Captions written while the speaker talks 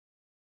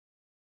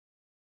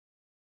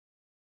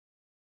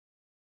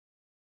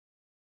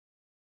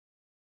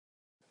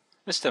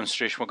This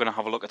demonstration we're going to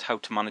have a look at how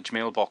to manage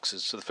mailboxes.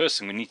 So the first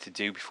thing we need to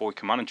do before we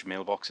can manage a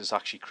mailbox is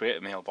actually create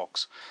a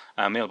mailbox.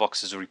 A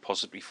mailbox is a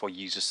repository for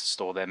users to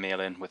store their mail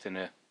in within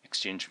an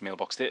Exchange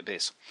mailbox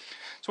database.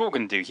 So what we're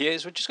going to do here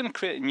is we're just going to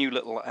create a new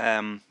little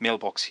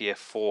mailbox here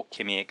for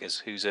Kim Akers,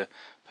 who's a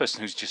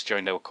person who's just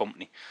joined our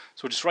company.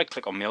 So we'll just right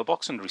click on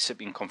mailbox under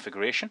recipient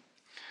configuration.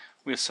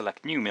 We'll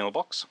select new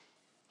mailbox.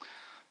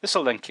 This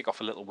will then kick off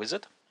a little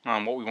wizard.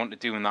 And what we want to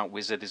do in that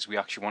wizard is we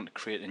actually want to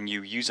create a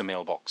new user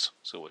mailbox.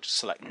 So we'll just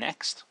select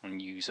next on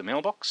user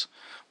mailbox.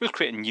 We'll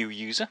create a new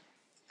user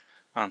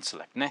and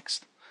select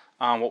next.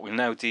 And what we'll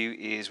now do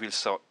is we'll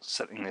start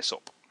setting this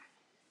up.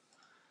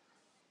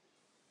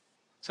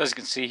 So as you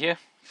can see here,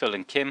 fill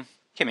in Kim.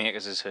 Kim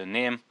Akers is her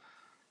name.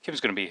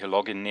 Kim's going to be her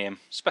login name,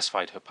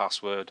 specified her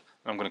password,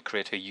 and I'm going to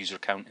create her user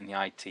account in the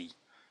IT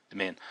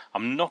domain.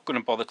 I'm not going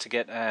to bother to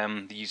get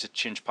the user to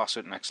change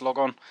password next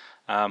logon.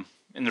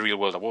 In the real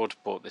world I would,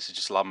 but this is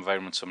just a lab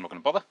environment, so I'm not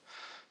going to bother.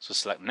 So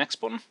select the next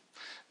button.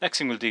 Next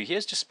thing we'll do here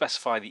is just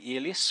specify the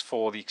alias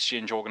for the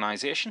Exchange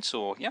organization.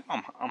 So yeah,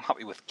 I'm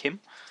happy with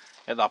Kim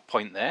at that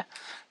point there.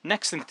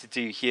 Next thing to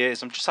do here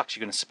is I'm just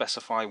actually going to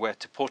specify where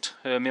to put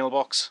her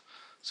mailbox.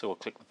 So we'll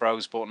click the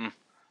browse button,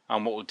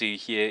 and what we'll do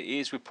here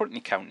is we'll put it in the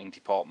accounting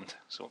department.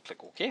 So we'll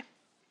click OK.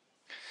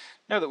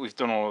 Now that we've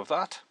done all of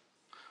that,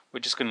 we're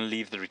just going to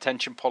leave the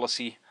retention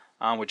policy,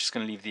 and we're just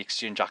going to leave the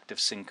Exchange Active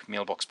Sync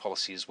mailbox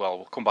policy as well.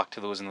 We'll come back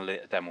to those in a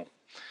later demo.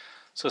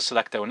 So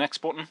select our next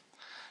button.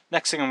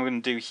 Next thing I'm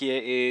going to do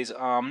here is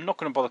I'm not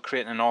going to bother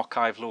creating an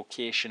archive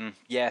location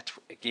yet.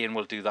 Again,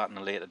 we'll do that in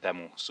a later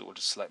demo. So we'll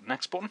just select the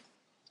next button,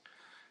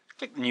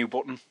 click the new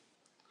button,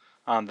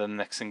 and then the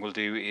next thing we'll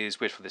do is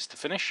wait for this to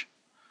finish.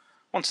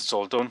 Once it's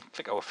all done,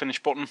 click our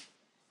finish button,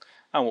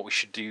 and what we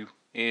should do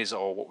is,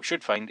 or what we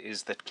should find,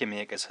 is that Kim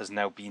Akers has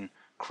now been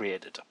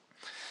created.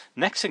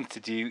 Next thing to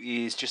do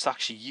is just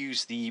actually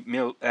use the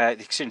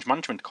Exchange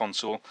Management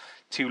Console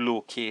to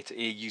locate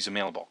a user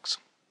mailbox.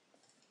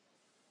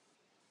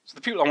 So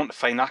the people I want to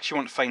find, I actually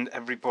want to find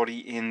everybody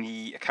in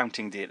the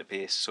accounting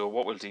database. So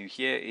what we'll do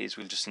here is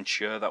we'll just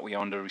ensure that we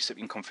are under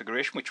recipient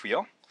configuration, which we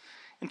are.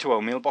 Into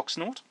our mailbox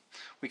node,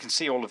 we can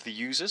see all of the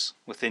users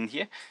within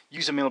here.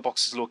 User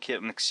mailboxes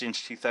located in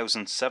Exchange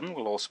 2007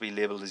 will also be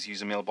labelled as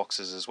user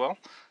mailboxes as well.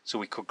 So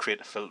we could create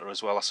a filter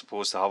as well, I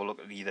suppose, to have a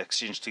look at either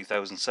Exchange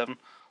 2007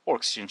 or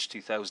Exchange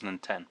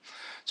 2010.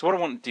 So what I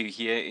want to do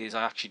here is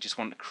I actually just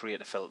want to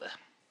create a filter.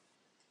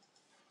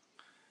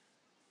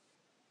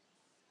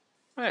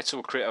 Right, so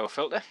we'll create our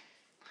filter.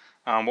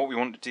 And what we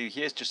want to do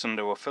here is just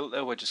under our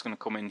filter, we're just going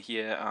to come in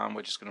here and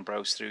we're just going to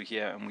browse through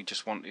here, and we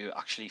just want to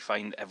actually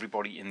find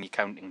everybody in the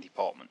accounting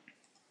department.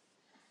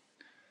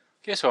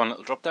 Okay, so on a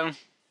little drop down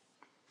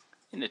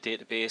in the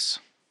database,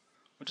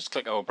 we'll just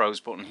click our browse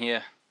button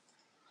here,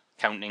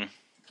 accounting,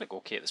 click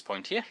OK at this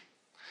point here.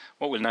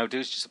 What we'll now do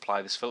is just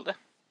apply this filter.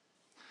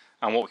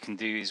 And what we can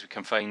do is we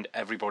can find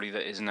everybody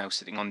that is now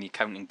sitting on the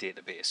accounting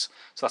database.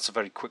 So that's a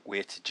very quick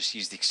way to just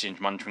use the Exchange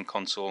Management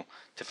Console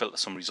to filter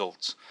some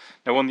results.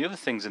 Now, one of the other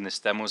things in this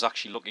demo is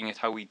actually looking at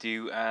how we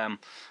do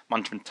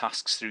management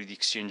tasks through the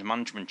Exchange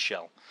Management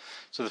Shell.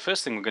 So the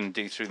first thing we're going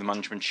to do through the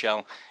Management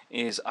Shell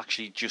is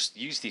actually just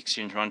use the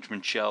Exchange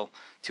Management Shell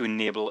to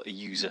enable a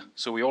user.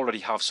 So we already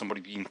have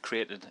somebody being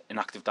created in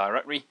Active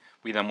Directory.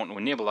 We then want to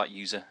enable that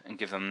user and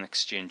give them an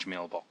Exchange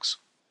mailbox.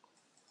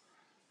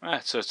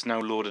 Right, so it's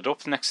now loaded up.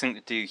 The next thing to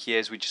do here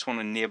is we just want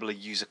to enable a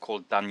user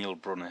called Daniel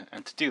Brunner,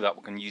 and to do that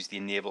we're going to use the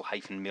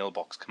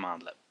enable-mailbox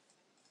commandlet.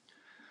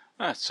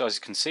 Right, so as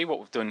you can see, what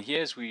we've done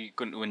here is we're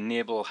going to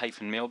enable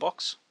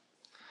 -mailbox.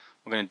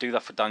 We're going to do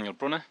that for Daniel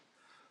Brunner,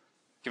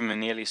 give him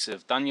an alias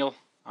of Daniel,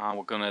 and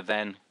we're going to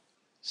then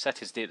set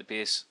his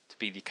database to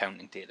be the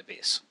accounting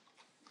database.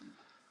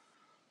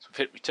 So we've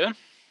hit return.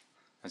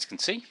 As you can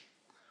see,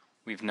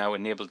 we've now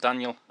enabled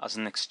Daniel as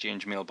an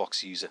Exchange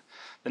mailbox user.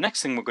 The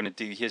next thing we're going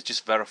to do here is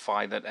just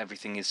verify that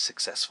everything is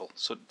successful.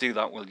 So to do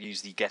that, we'll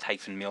use the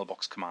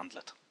get-mailbox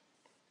commandlet.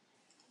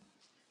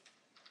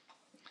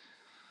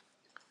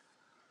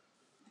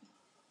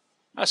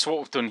 So what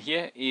we've done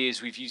here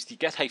is we've used the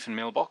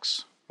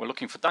get-mailbox. We're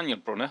looking for Daniel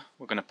Brunner.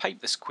 We're going to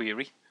pipe this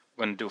query.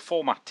 We're going to do a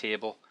format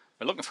table.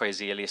 We're looking for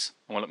his alias,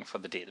 and we're looking for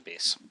the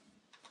database.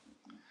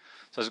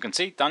 So as you can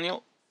see,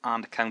 Daniel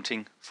and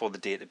accounting for the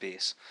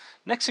database.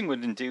 Next thing we're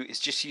going to do is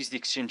just use the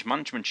Exchange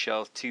Management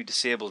Shell to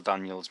disable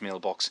Daniel's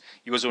mailbox.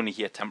 He was only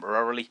here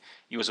temporarily.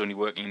 He was only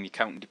working in the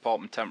accounting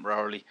department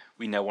temporarily.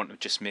 We now want to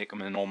just make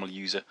him a normal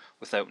user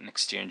without an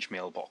Exchange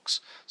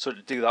mailbox. So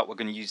to do that,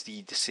 we're going to use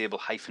the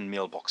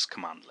disable-mailbox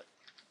commandlet.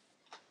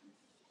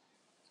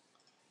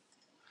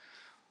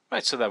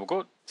 Right, so there we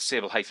go.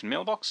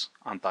 Disable-mailbox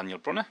and Daniel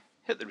Brunner.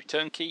 Hit the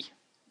return key.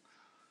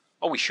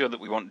 Are we sure that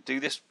we want to do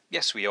this?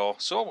 Yes, we are.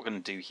 So what we're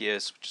going to do here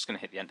is we're just going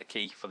to hit the enter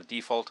key for the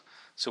default.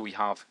 So we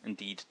have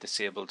indeed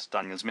disabled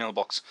Daniel's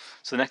mailbox.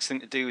 So the next thing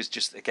to do is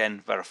just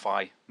again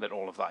verify that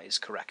all of that is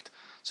correct.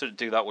 So to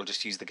do that, we'll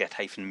just use the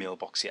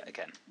get-mailbox yet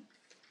again.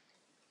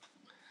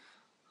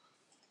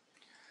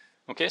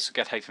 Okay, so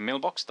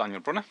get-mailbox,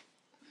 Daniel Brunner.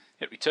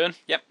 Hit return.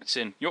 Yep, it's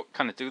in. Yup,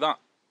 can it do that?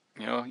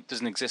 You know, it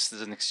doesn't exist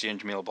as an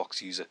Exchange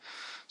mailbox user.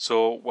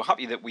 So we're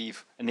happy that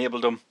we've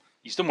enabled them.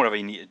 He's done whatever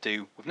you need to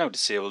do. We've now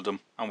disabled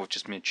them, and we've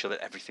just made sure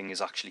that everything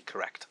is actually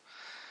correct.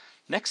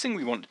 Next thing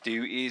we want to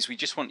do is we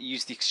just want to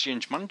use the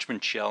Exchange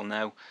management shell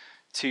now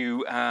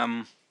to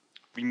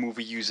remove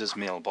a user's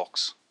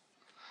mailbox.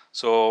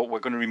 So we're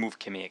going to remove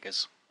Kim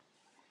Akers.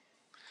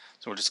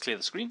 So we'll just clear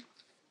the screen.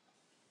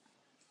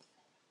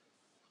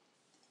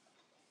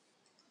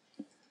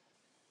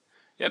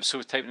 Yep, so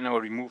we've typed in our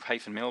remove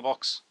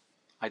 -mailbox.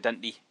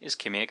 Identity is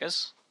Kim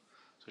Akers.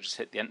 So just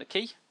hit the enter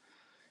key.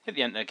 Hit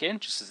the enter again,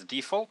 just as the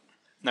default.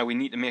 Now we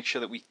need to make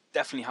sure that we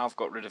definitely have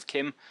got rid of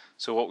Kim.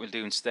 So what we'll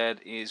do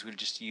instead is we'll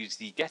just use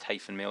the get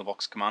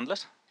 -mailbox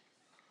commandlet.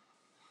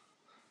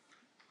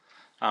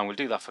 And we'll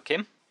do that for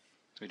Kim.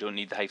 So we don't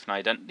need the hyphen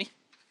identity.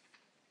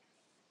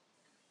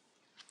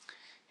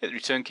 Hit the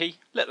return key,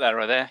 little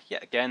error there,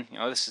 yet again, you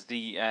know, this is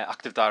the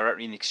Active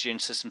Directory in the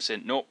Exchange system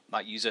saying, nope,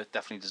 that user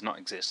definitely does not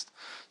exist.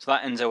 So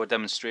that ends our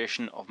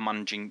demonstration of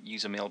managing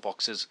user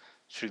mailboxes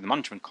through the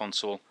management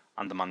console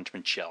and the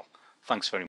management shell. Thanks very much.